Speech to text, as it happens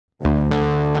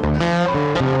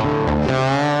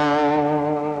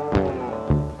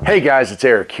Hey guys, it's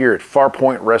Eric here at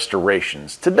Farpoint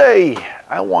Restorations. Today,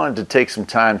 I wanted to take some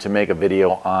time to make a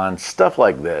video on stuff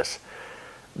like this.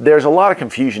 There's a lot of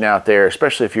confusion out there,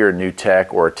 especially if you're a new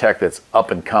tech or a tech that's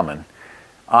up and coming,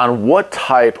 on what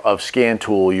type of scan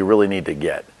tool you really need to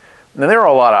get. Now, there are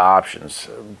a lot of options.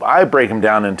 I break them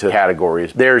down into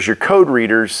categories. There's your code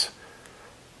readers,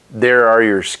 there are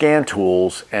your scan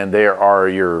tools, and there are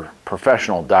your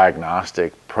professional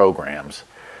diagnostic programs.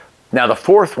 Now, the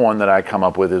fourth one that I come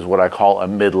up with is what I call a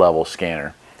mid-level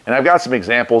scanner. And I've got some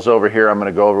examples over here I'm going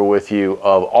to go over with you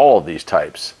of all of these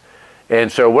types.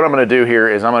 And so what I'm going to do here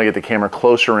is I'm going to get the camera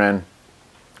closer in.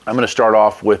 I'm going to start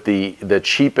off with the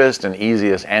cheapest and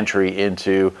easiest entry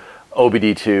into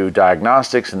OBD2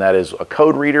 diagnostics, and that is a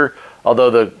code reader. Although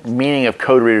the meaning of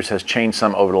code readers has changed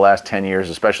some over the last 10 years,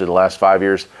 especially the last 5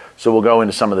 years. So we'll go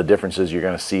into some of the differences you're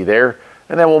going to see there.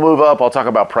 And then we'll move up. I'll talk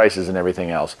about prices and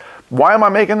everything else. Why am I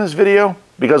making this video?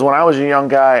 Because when I was a young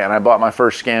guy and I bought my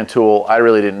first scan tool, I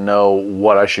really didn't know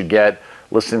what I should get.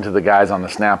 Listening to the guys on the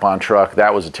Snap-on truck,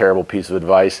 that was a terrible piece of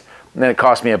advice. And then it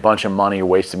cost me a bunch of money or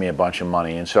wasted me a bunch of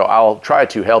money. And so I'll try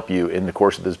to help you in the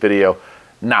course of this video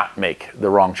not make the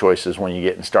wrong choices when you're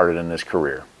getting started in this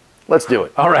career. Let's do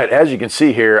it. All right, as you can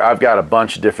see here, I've got a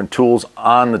bunch of different tools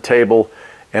on the table.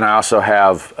 And I also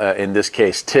have, in this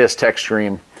case, TIS,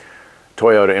 TechStream,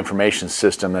 Toyota Information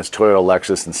System. That's Toyota,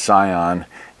 Lexus, and Scion.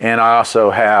 And I also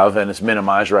have, and it's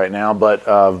minimized right now, but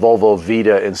Volvo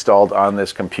Vita installed on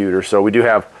this computer. So we do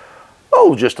have,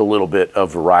 just a little bit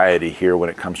of variety here when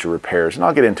it comes to repairs. And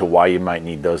I'll get into why you might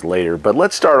need those later. But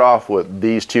let's start off with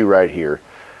these two right here.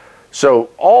 So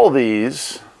all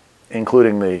these,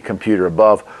 including the computer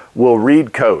above, will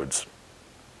read codes.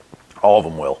 All of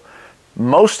them will.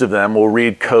 Most of them will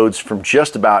read codes from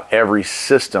just about every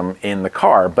system in the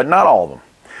car, but not all of them.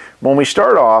 When we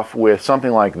start off with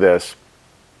something like this,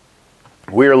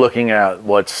 we're looking at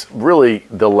what's really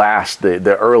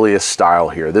the earliest style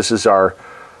here. This is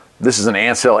an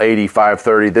Ansell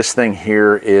 8530. This thing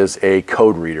here is a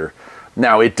code reader.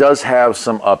 Now, it does have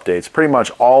some updates. Pretty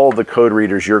much all the code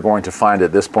readers you're going to find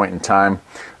at this point in time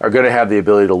are going to have the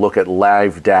ability to look at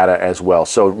live data as well.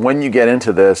 So when you get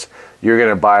into this, you're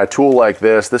going to buy a tool like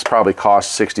this. This probably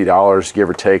costs $60, give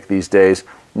or take, these days.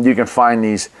 You can find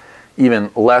these even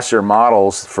lesser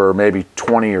models for maybe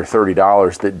 $20 or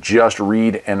 $30 that just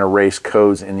read and erase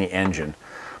codes in the engine.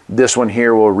 This one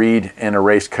here will read and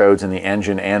erase codes in the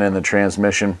engine and in the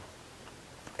transmission.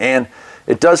 And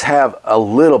it does have a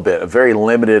very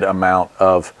limited amount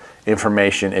of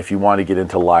information if you want to get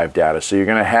into live data. So you're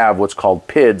going to have what's called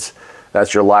PIDs,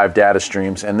 that's your live data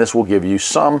streams, and this will give you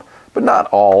some, but not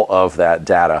all of that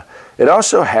data. It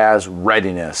also has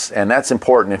readiness, and that's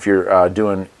important if you're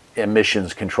doing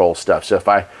emissions control stuff. So if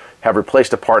I have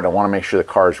replaced a part and I want to make sure the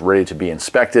car is ready to be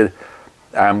inspected,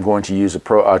 I'm going to use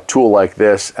a tool like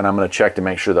this, and I'm going to check to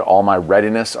make sure that all my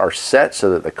readiness are set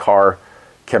so that the car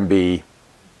can be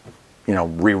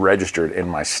re-registered in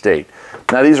my state.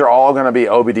 Now, these are all going to be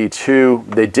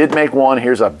OBD2. They did make one.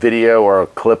 Here's a video or a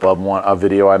clip of a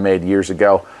video I made years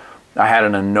ago. I had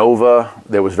an Innova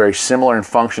that was very similar in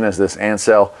function as this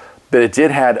Ansell, but it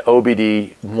did have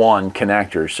OBD1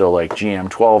 connectors, so like GM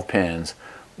 12 pins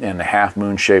and the half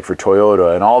moon shape for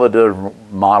Toyota and all the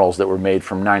different models that were made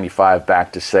from 95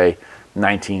 back to, say,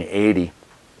 1980.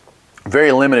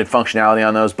 Very limited functionality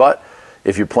on those, but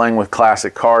if you're playing with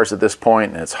classic cars at this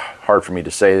point, and it's hard for me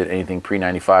to say that anything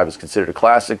pre-95 is considered a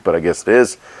classic, but I guess it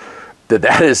is,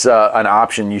 that is an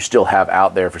option you still have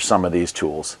out there for some of these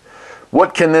tools.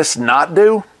 What can this not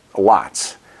do?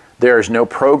 Lots. There is no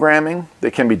programming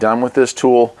that can be done with this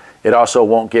tool. It also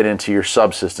won't get into your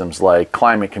subsystems like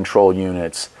climate control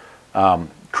units,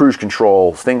 cruise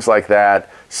control, things like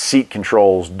that, seat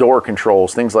controls, door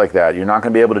controls, things like that. You're not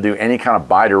going to be able to do any kind of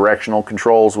bi-directional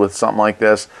controls with something like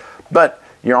this. But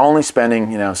you're only spending,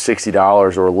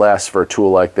 $60 or less for a tool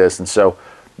like this, and so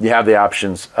you have the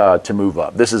options to move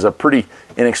up. This is a pretty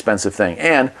inexpensive thing,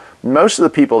 and most of the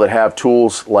people that have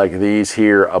tools like these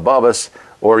here above us,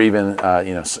 or even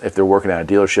if they're working at a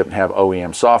dealership and have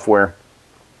OEM software,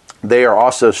 they are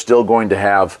also still going to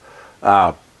have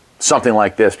something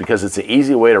like this because it's an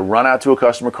easy way to run out to a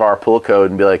customer car, pull a code,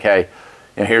 and be like, hey,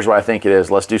 here's what I think it is.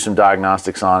 Let's do some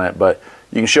diagnostics on it. But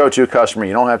you can show it to a customer.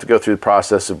 You don't have to go through the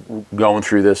process of going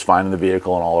through this, finding the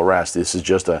vehicle, and all the rest. This is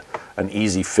just an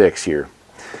easy fix here.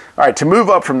 All right, to move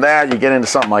up from that, you get into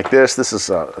something like this. This is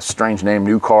a strange name,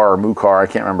 New Car or Moo-Car. I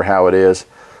can't remember how it is.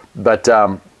 But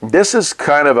this is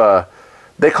kind of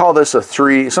they call this a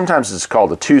 3, sometimes it's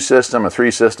called a 2 system, a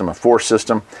 3 system, a 4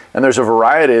 system. And there's a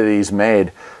variety of these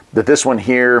made. But this one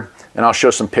here, and I'll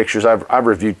show some pictures. I've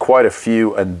reviewed quite a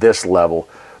few at this level.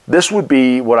 This would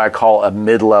be what I call a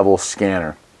mid-level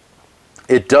scanner.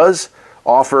 It does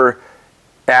offer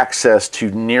access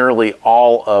to nearly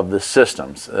all of the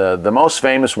systems. The most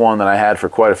famous one that I had for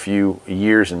quite a few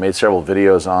years and made several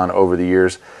videos on over the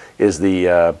years is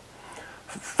the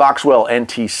Foxwell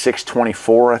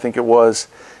NT624, I think it was.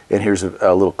 And here's a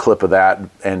little clip of that.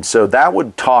 And so that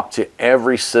would talk to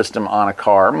every system on a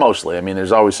car, mostly. I mean,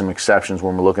 there's always some exceptions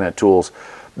when we're looking at tools,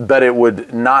 but it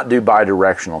would not do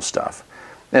bidirectional stuff.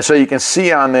 And so you can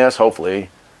see on this, hopefully,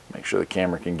 make sure the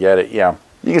camera can get it. Yeah,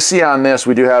 you can see on this,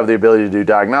 we do have the ability to do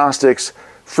diagnostics,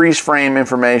 freeze frame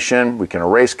information, we can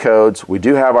erase codes, we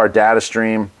do have our data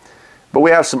stream, but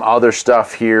we have some other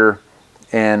stuff here.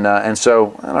 And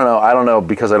so, I don't know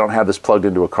because I don't have this plugged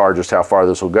into a car just how far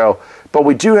this will go. But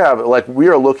we do have, like, we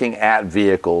are looking at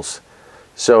vehicles.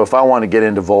 So if I want to get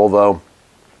into Volvo,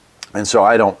 and so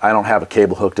I don't have a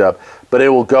cable hooked up, but it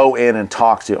will go in and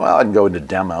talk to, well, I can go into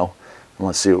demo.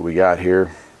 Let's see what we got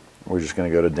here. We're just going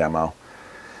to go to demo.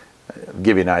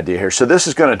 Give you an idea here. So this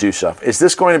is going to do stuff. Is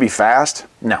this going to be fast?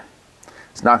 No.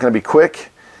 It's not going to be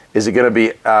quick. Is it going to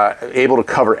be able to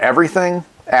cover everything?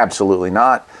 Absolutely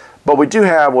not. But we do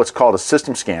have what's called a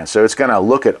system scan. So it's going to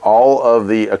look at all of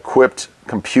the equipped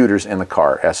computers in the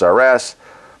car. SRS,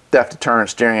 depth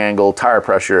deterrent, steering angle, tire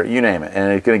pressure, you name it.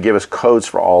 And it's going to give us codes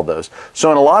for all those.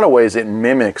 So in a lot of ways it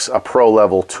mimics a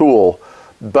pro-level tool,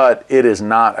 but it is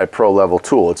not a pro-level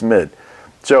tool. It's mid.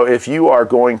 So if you are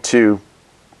going to,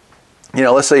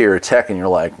 let's say you're a tech and you're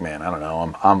like, man, I don't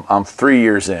know, I'm 3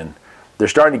 years in. They're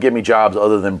starting to give me jobs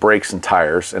other than brakes and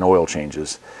tires and oil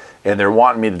changes. And they're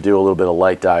wanting me to do a little bit of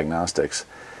light diagnostics.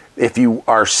 If you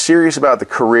are serious about the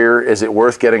career, is it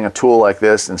worth getting a tool like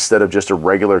this instead of just a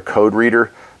regular code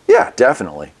reader? Yeah,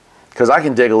 definitely, because I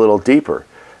can dig a little deeper.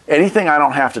 Anything I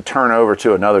don't have to turn over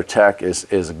to another tech is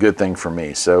a good thing for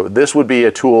me. So this would be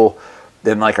a tool,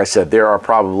 and like I said, there are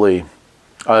probably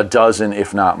a dozen,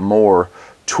 if not more,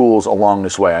 tools along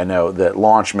this way. I know that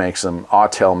Launch makes them,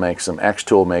 Autel makes them,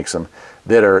 Xtool makes them,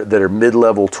 that are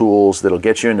mid-level tools that'll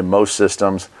get you into most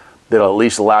systems, that'll at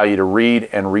least allow you to read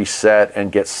and reset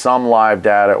and get some live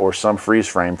data or some freeze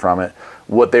frame from it.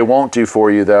 What they won't do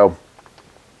for you, though,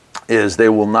 is they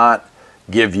will not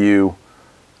give you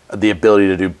the ability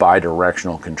to do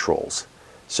bidirectional controls.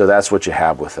 So that's what you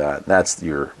have with that. That's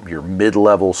your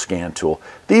mid-level scan tool.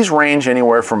 These range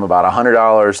anywhere from about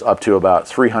 $100 up to about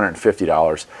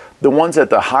 $350. The ones at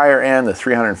the higher end, the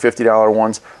 $350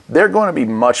 ones, they're going to be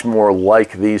much more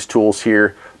like these tools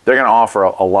here. They're going to offer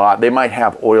a lot. They might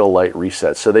have oil light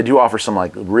resets. So they do offer some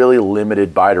like really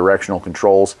limited bidirectional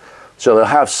controls. So they'll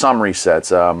have some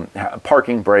resets.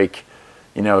 Parking brake,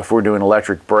 if we're doing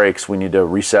electric brakes, we need to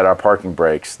reset our parking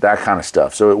brakes, that kind of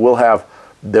stuff. So it will have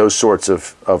those sorts of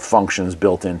functions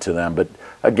built into them. But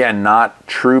again, not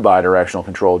true bidirectional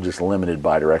control, just limited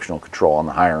bidirectional control on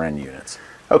the higher end units.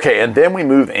 Okay, and then we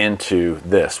move into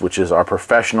this, which is our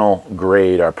professional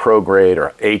grade, our pro grade,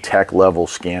 or A-Tech level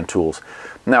scan tools.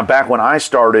 Now, back when I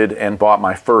started and bought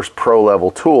my first pro-level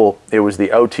tool, it was the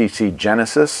OTC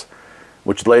Genesis,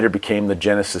 which later became the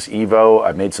Genesis Evo.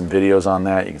 I made some videos on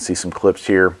that. You can see some clips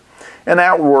here. And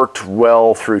that worked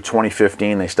well through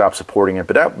 2015. They stopped supporting it,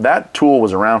 but that tool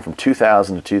was around from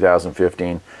 2000 to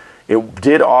 2015. It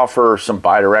did offer some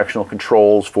bidirectional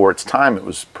controls for its time. It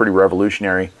was pretty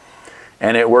revolutionary,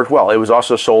 and it worked well. It was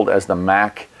also sold as the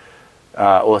Mac.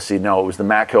 It was the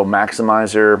Matco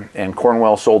Maximizer, and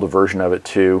Cornwell sold a version of it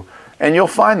too. And you'll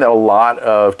find that a lot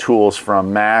of tools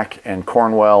from Mac and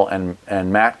Cornwell and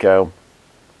Matco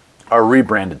are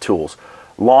rebranded tools.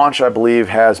 Launch, I believe,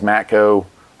 has Matco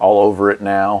all over it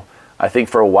now. I think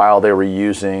for a while they were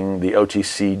using the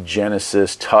OTC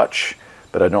Genesis Touch,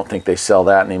 but I don't think they sell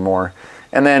that anymore.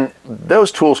 And then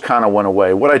those tools kind of went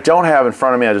away. What I don't have in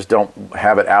front of me, I just don't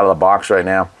have it out of the box right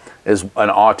now, is an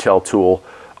Autel tool.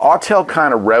 Autel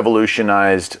kind of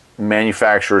revolutionized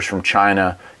manufacturers from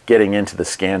China getting into the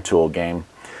scan tool game.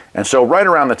 And so right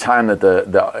around the time that the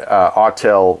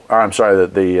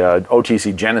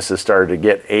OTC Genesis started to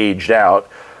get aged out,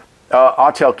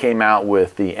 Autel came out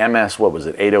with the MS,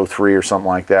 803 or something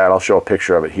like that. I'll show a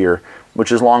picture of it here,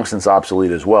 which is long since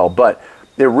obsolete as well. But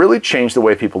it really changed the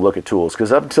way people look at tools,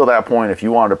 because up until that point, if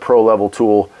you wanted a pro-level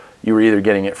tool, you were either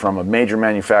getting it from a major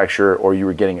manufacturer or you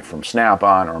were getting it from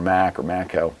Snap-on or Mac or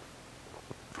Matco.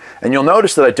 And you'll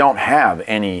notice that I don't have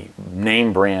any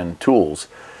name brand tools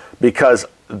because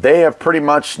they have pretty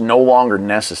much no longer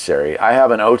necessary. I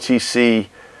have an OTC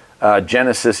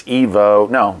Genesis Evo.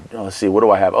 No, let's see, what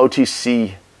do I have?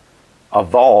 OTC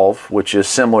Evolve, which is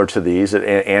similar to these,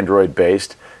 Android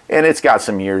based, and it's got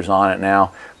some years on it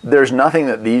now. There's nothing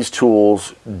that these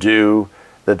tools do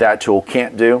that tool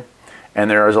can't do. And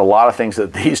there is a lot of things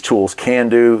that these tools can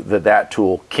do that that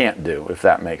tool can't do, if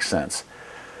that makes sense.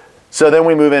 So then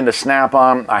we move into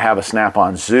Snap-on. I have a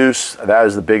Snap-on Zeus. That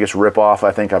is the biggest ripoff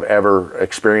I think I've ever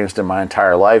experienced in my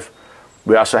entire life.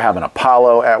 We also have an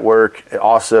Apollo at work,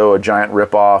 also a giant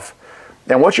ripoff.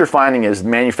 And what you're finding is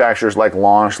manufacturers like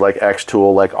Launch, like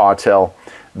Xtool, like Autel,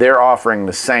 they're offering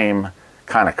the same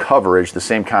kind of coverage, the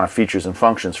same kind of features and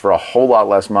functions for a whole lot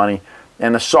less money.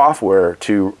 And the software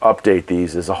to update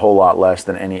these is a whole lot less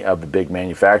than any of the big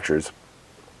manufacturers.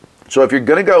 So if you're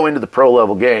going to go into the pro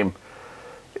level game,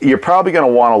 you're probably going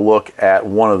to want to look at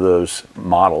one of those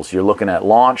models. You're looking at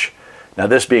Launch. Now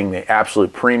this being the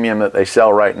absolute premium that they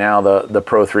sell right now, the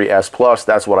Pro 3 S Plus,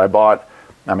 that's what I bought.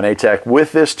 I'm an A-Tech.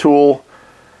 With this tool,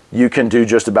 you can do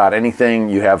just about anything.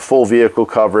 You have full vehicle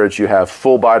coverage, you have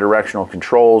full bi-directional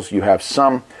controls, you have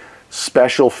some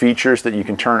special features that you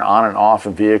can turn on and off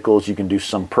in vehicles. You can do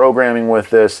some programming with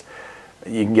this.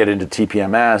 You can get into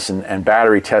TPMS and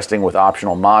battery testing with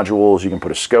optional modules. You can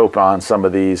put a scope on some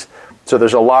of these. So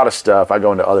there's a lot of stuff. I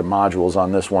go into other modules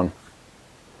on this one.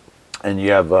 And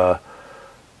you have I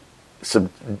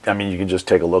mean, you can just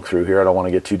take a look through here. I don't want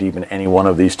to get too deep in any one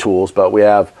of these tools, but we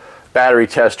have battery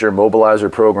tester, mobilizer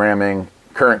programming,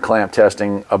 current clamp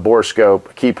testing, a bore scope,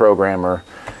 a key programmer,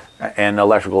 and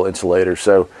electrical insulator.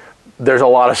 So there's a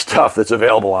lot of stuff that's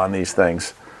available on these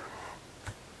things.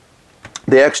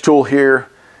 The Xtool here,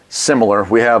 similar.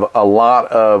 We have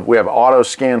we have auto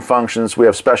scan functions. We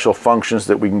have special functions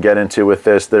that we can get into with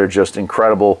this that are just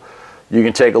incredible. You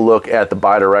can take a look at the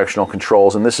bi-directional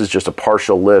controls, and this is just a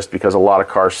partial list because a lot of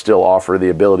cars still offer the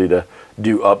ability to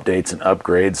do updates and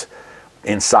upgrades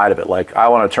inside of it. Like, I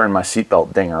want to turn my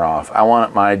seatbelt dinger off. I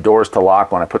want my doors to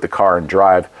lock when I put the car in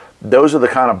drive. Those are the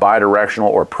kind of bi-directional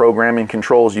or programming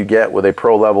controls you get with a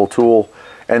pro level tool.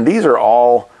 And these are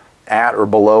all at or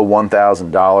below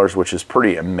 $1,000, which is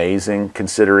pretty amazing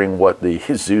considering what the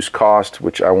Zeus cost,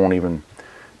 which I won't even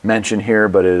mention here,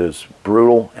 but it is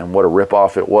brutal and what a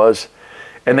ripoff it was.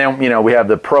 And then, you know, we have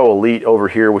the Pro Elite over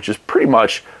here, which is pretty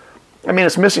much, I mean,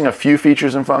 it's missing a few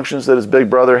features and functions that his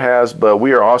big brother has, but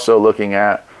we are also looking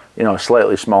at, you know, a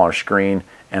slightly smaller screen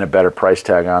and a better price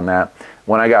tag on that.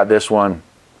 When I got this one,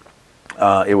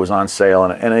 it was on sale,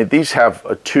 and these have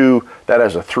that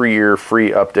has a 3-year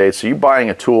free update. So you're buying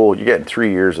a tool, you're getting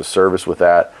 3 years of service with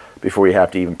that before you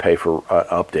have to even pay for an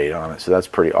update on it. So that's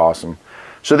pretty awesome.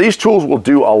 So these tools will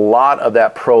do a lot of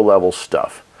that pro level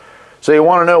stuff. So you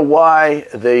want to know why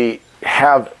they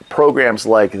have programs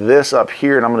like this up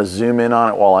here, and I'm going to zoom in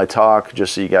on it while I talk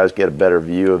just so you guys get a better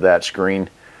view of that screen.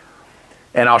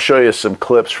 And I'll show you some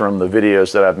clips from the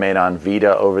videos that I've made on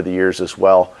Vita over the years as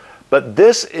well. But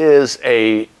this is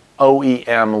a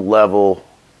OEM level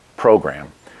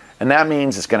program. And that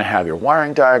means it's going to have your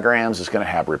wiring diagrams, it's going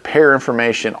to have repair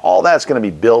information, all that's going to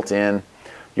be built in.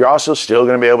 You're also still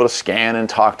going to be able to scan and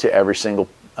talk to every single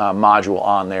module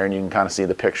on there, and you can kind of see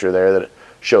the picture there that it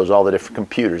shows all the different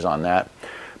computers on that.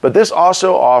 But this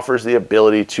also offers the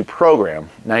ability to program.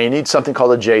 Now you need something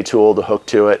called a J-tool to hook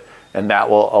to it, and that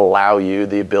will allow you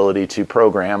the ability to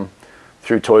program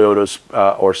through Toyota's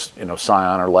or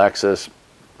Scion or Lexus.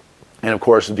 And of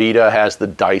course Vita has the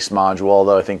DICE module,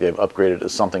 although I think they've upgraded to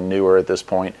something newer at this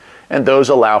point, and those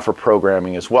allow for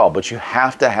programming as well. But you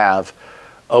have to have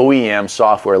OEM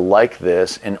software like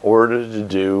this in order to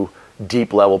do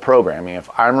deep level programming. If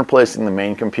I'm replacing the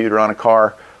main computer on a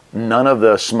car, none of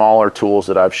the smaller tools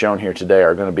that I've shown here today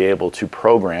are going to be able to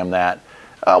program that.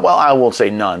 Well, I won't say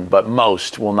none, but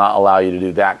most will not allow you to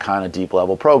do that kind of deep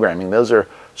level programming. Those are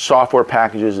software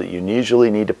packages that you usually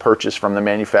need to purchase from the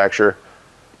manufacturer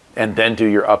and then do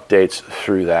your updates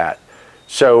through that.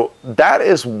 So that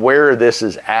is where this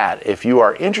is at. If you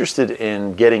are interested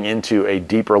in getting into a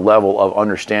deeper level of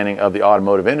understanding of the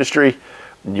automotive industry,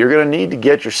 you're going to need to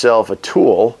get yourself a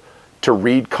tool to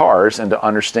read cars and to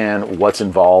understand what's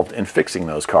involved in fixing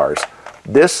those cars.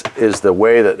 This is the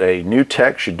way that a new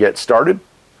tech should get started.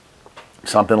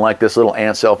 Something like this little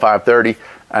Ancel 530,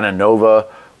 an Innova,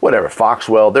 whatever,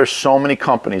 Foxwell. There's so many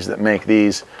companies that make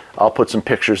these. I'll put some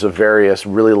pictures of various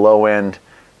really low-end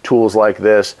tools like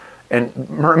this. And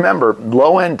remember,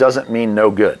 low-end doesn't mean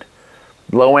no good.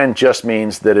 Low-end just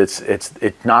means that it's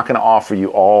not going to offer you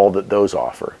all that those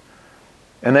offer.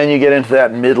 And then you get into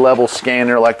that mid-level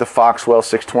scanner like the Foxwell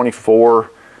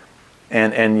 624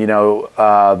 and you know,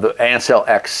 the Ancel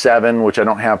X7, which I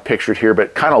don't have pictured here,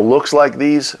 but kind of looks like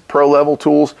these pro-level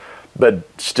tools, but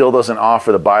still doesn't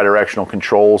offer the bi-directional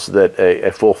controls that a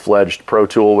full-fledged pro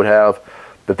tool would have.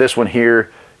 But this one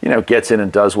here, you know, gets in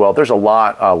and does well. There's a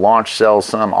lot. Launch sells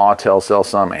some, Autel sells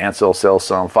some, Ancel sells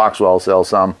some, Foxwell sells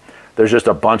some. There's just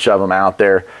a bunch of them out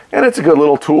there, and it's a good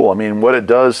little tool. I mean, what it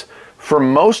does For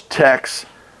most techs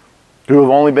who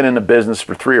have only been in the business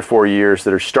for 3 or 4 years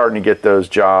that are starting to get those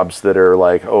jobs that are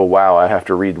like, oh wow, I have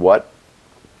to read what?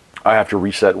 I have to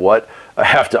reset what? I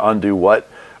have to undo what?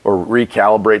 Or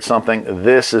recalibrate something.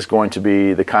 This is going to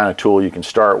be the kind of tool you can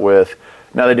start with.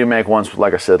 Now they do make ones,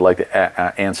 like I said, like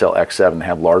the Ansell X7, they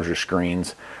have larger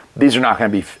screens. These are not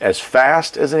going to be as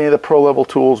fast as any of the pro level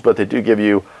tools, but they do give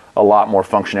you a lot more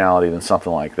functionality than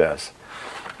something like this.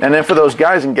 And then for those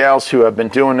guys and gals who have been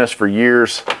doing this for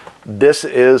years, this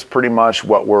is pretty much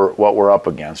what we're up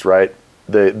against, right?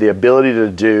 The ability to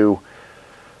do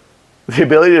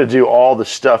all the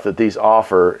stuff that these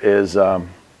offer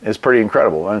is pretty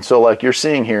incredible. And so like you're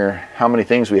seeing here how many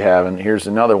things we have, and here's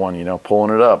another one, you know,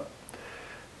 pulling it up.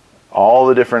 All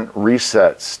the different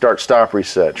resets, start stop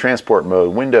reset, transport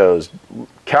mode, windows,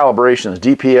 calibrations,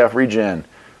 DPF regen,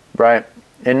 right?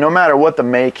 And no matter what the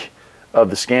make of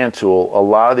the scan tool, a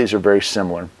lot of these are very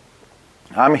similar.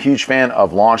 I'm a huge fan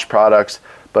of Launch products,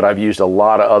 but I've used a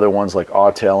lot of other ones like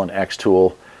Autel and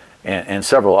Xtool and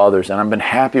several others, and I've been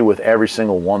happy with every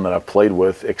single one that I've played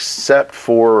with except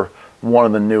for one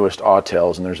of the newest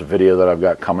Autels, and there's a video that I've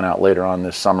got coming out later on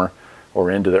this summer or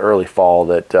into the early fall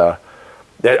that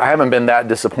I haven't been that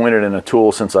disappointed in a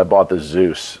tool since I bought the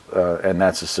Zeus, and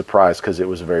that's a surprise because it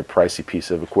was a very pricey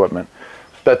piece of equipment.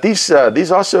 But these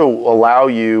also allow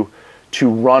you to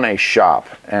run a shop,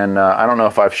 and I don't know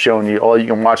if I've shown you, you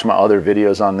can watch my other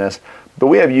videos on this, but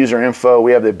we have user info,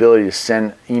 we have the ability to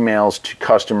send emails to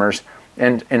customers,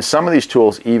 and some of these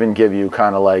tools even give you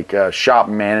kind of like shop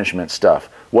management stuff.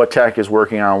 What tech is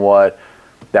working on what,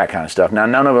 that kind of stuff. Now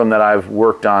none of them that I've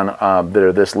worked on that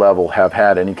are this level have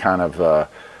had any kind of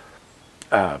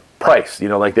price, you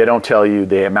know, like they don't tell you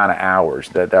the amount of hours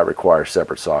that requires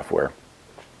separate software.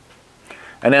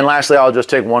 And then lastly, I'll just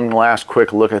take one last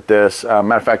quick look at this.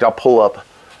 Matter of fact, I'll pull up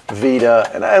Vita.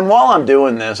 And while I'm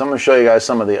doing this, I'm going to show you guys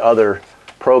some of the other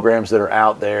programs that are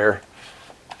out there.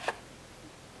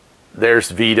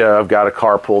 There's Vita. I've got a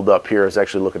car pulled up here. I was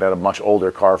actually looking at a much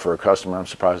older car for a customer. I'm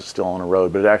surprised it's still on the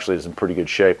road, but it actually is in pretty good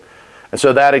shape. And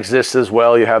so that exists as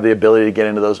well. You have the ability to get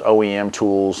into those OEM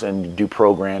tools and do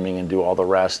programming and do all the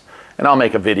rest. And I'll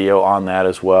make a video on that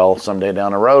as well someday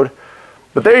down the road.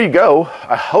 But there you go.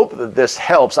 I hope that this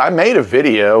helps. I made a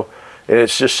video, and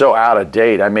it's just so out of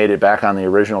date. I made it back on the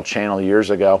original channel years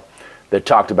ago that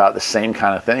talked about the same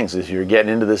kind of things. As you're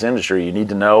getting into this industry, you need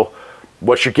to know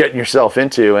what you're getting yourself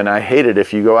into. And I hate it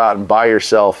if you go out and buy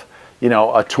yourself, you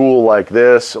know, a tool like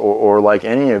this or like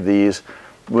any of these,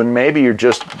 when maybe you're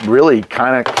just really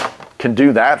kind of can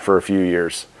do that for a few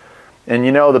years. And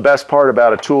you know, the best part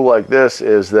about a tool like this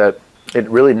is that it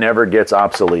really never gets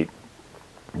obsolete.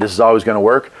 This is always going to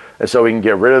work, and so we can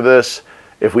get rid of this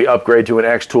if we upgrade to an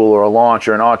Xtool or a Launch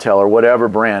or an Autel or whatever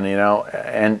brand, you know,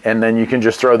 and then you can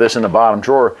just throw this in the bottom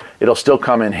drawer. It'll still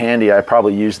come in handy. I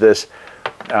probably use this,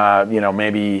 you know,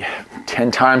 maybe 10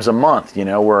 times a month, you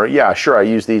know, where, yeah, sure, I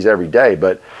use these every day,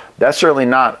 but that's certainly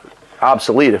not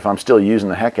obsolete if I'm still using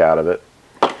the heck out of it.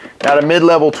 Now, the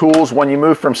mid-level tools, when you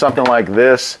move from something like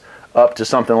this up to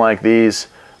something like these,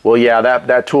 well, yeah,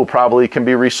 that tool probably can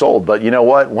be resold, but you know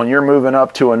what? When you're moving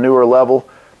up to a newer level,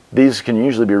 these can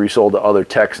usually be resold to other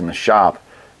techs in the shop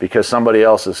because somebody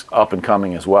else is up and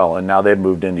coming as well, and now they've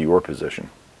moved into your position.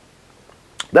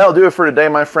 That'll do it for today,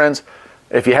 my friends.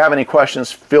 If you have any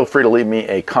questions, feel free to leave me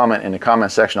a comment in the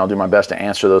comment section. I'll do my best to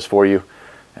answer those for you,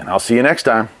 and I'll see you next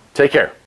time. Take care.